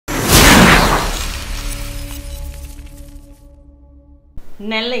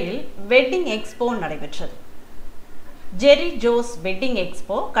நெல்லையில் wedding expo நடைபெற்றது. ஜெரி Jose wedding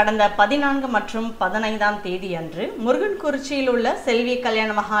expo கடந்த 14 மற்றும் 15ஆம் தேதி அன்று முருகன்குறிச்சியில் உள்ள செல்வி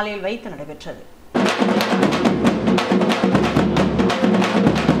கல்யாண மஹாலில் வைத்து நடைபெற்றது.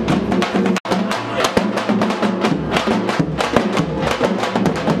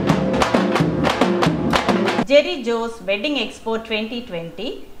 ஜெரி ஜோஸ் வெட்டிங் எக்ஸ்போ 2020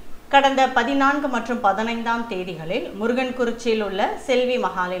 கடந்த 14 மற்றும் 15ஆம் தேதிகளில் முருகன்குறிச்சியில் உள்ள செல்வி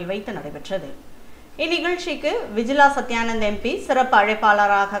மஹாலில் வைத்து நடைபெற்றது. இந்நிகழ்ச்சிக்கு விஜிலா சத்யானந்த் எம்பி சிறப்பு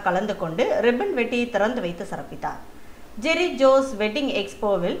அழைப்பாளராக கலந்து கொண்டு ரிப்பன் வெட்டி திறந்து வைத்து சிறப்பித்தார். ஜெரி ஜோஸ் வெட்டிங்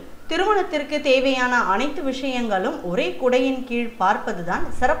எக்ஸ்போவில் திருமணத்திற்கு தேவையான அனைத்து விஷயங்களும் ஒரே குடையின் கீழ் பார்ப்பதுதான்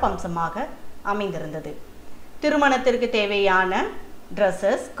சிறப்பம்சமாக அமைந்திருந்தது. திருமணத்திற்கு தேவையான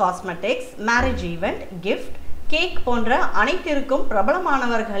dresses, cosmetics, marriage event, gift, cake போன்ற அனைத்திற்கும்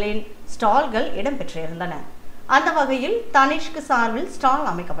பிரபலமானவர்களின் ஸ்டால்கள் இடம்பெற்றிருந்தன. அந்த வகையில் தனிஷ்க் சார்பில் ஸ்டால்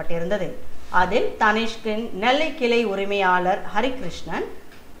அமைக்கப்பட்டிருந்தது. அதில் தனிஷ்கின் நெல்லை கிளை உரிமையாளர் ஹரிகிருஷ்ணன்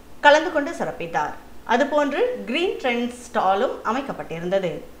கலந்து கொண்டு சிறப்பித்தார். அதுபோன்று கிரீன் ட்ரெண்ட்ஸ் ஸ்டாலும்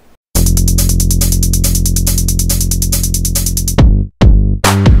அமைக்கப்பட்டிருந்தது.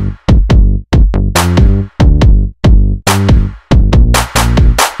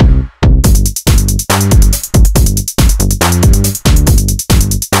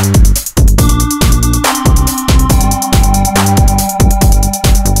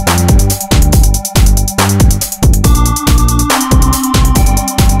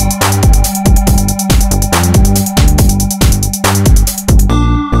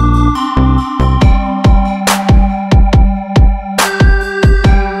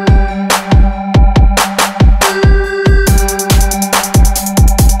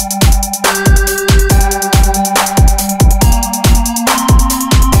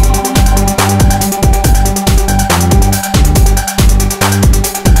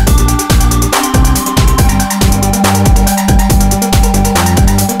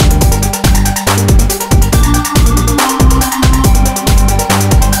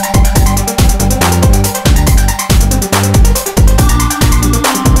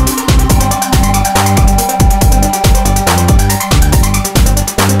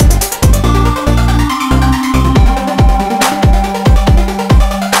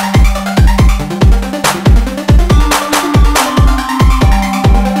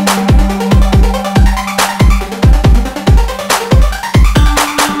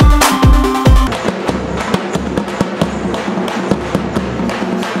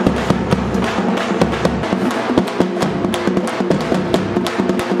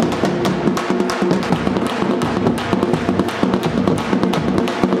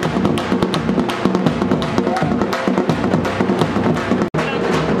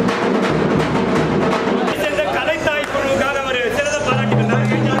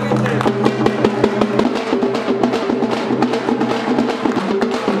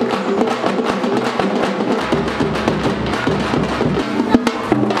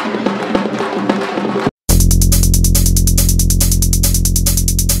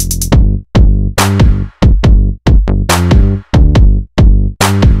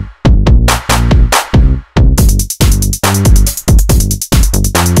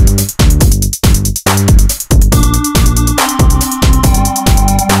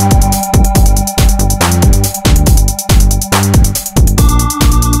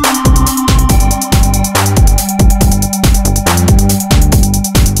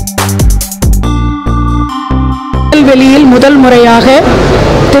 திருநெல்வேலியில் முதல் முறையாக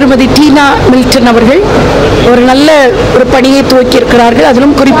திருமதி டீனா மில்டன் அவர்கள் ஒரு நல்ல ஒரு பணியை துவக்கியிருக்கிறார்கள்.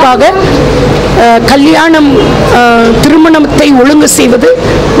 அதிலும் குறிப்பாக கல்யாணம் திருமணத்தை ஒழுங்கு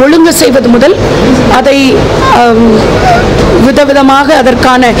செய்வது முதல் அதை விதவிதமாக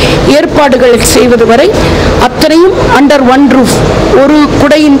அதற்கான ஏற்பாடுகள் செய்வது வரை அத்தனையும் அண்டர் ஒன் ரூஃப், ஒரு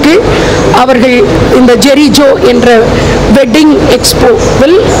குடையின் கீழ் அவர்கள் இந்த ஜெரி ஜோ என்ற வெட்டிங்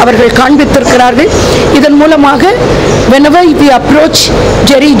எக்ஸ்போவில் அவர்கள் காண்பித்திருக்கிறார்கள். இதன் மூலமாக whenever we approach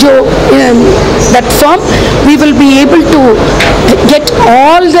Jery Jo in that form, we will be able to get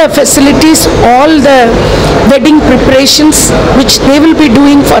all the facilities, all the wedding preparations which they will be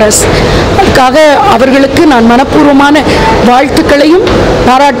doing for us. அதுக்காக அவர்களுக்கு நான் மனப்பூர்வமான வாழ்த்துக்களையும்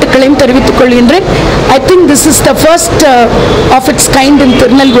பாராட்டுக்களையும் தெரிவித்துக் கொள்கின்றேன். I think this is the first of its kind in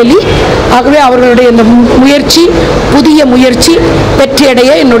Tirunelveli. ஆகவே அவர்களுடைய இந்த முயற்சி, புதிய முயற்சி வெற்றியடைய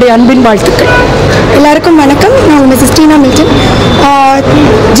என்னுடைய அன்பின் வாழ்த்துக்கள். எல்லாருக்கும் வணக்கம். நான் மிஸ்ஸஸ் டீனா மில்டன்.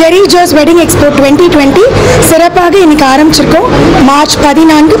 ஜெரி ஜோஸ் வெட்டிங் எக்ஸ்போ 2020 சிறப்பாக இன்னைக்கு ஆரம்பிச்சிருக்கோம். மார்ச்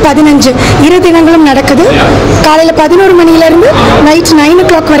 14, 15 இரு தினங்களும் நடக்குது. காலையில் 11 மணிலேருந்து நைட் 9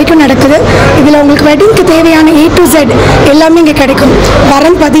 o'clock வரைக்கும் நடக்குது. இதில் உங்களுக்கு வெட்டிங்க்கு தேவையான A to Z எல்லாமே இங்கே கிடைக்கும்.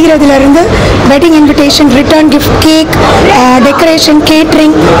 வரம் பதிகிறதுலேருந்து wedding invitation, return gift, cake, decoration,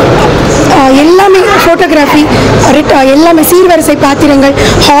 catering, எல்லாமே, ஃபோட்டோகிராஃபி, எல்லாமே, சீர்வரிசை பாத்திரங்கள்,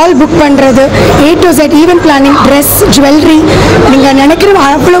 ஹால் புக் பண்ணுறது, A to Z event planning, dress, jewellery, நீங்கள் நினைக்கிற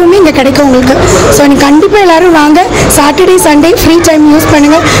அவ்வளவுமே இங்கே கிடைக்கும் உங்களுக்கு. ஸோ நீங்கள் கண்டிப்பாக எல்லோரும் வாங்க. Saturday Sunday free time use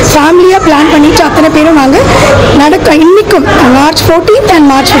பண்ணுங்கள். ஃபேமிலியாக பிளான் பண்ணிவிட்டு அத்தனை பேரும் வாங்க. இன்றைக்கும் மார்ச் 14 அண்ட்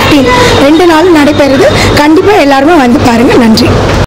மார்ச் 15 2 நாள் நடைபெறுது. கண்டிப்பாக எல்லாருமே வந்து பாருங்கள். நன்றி.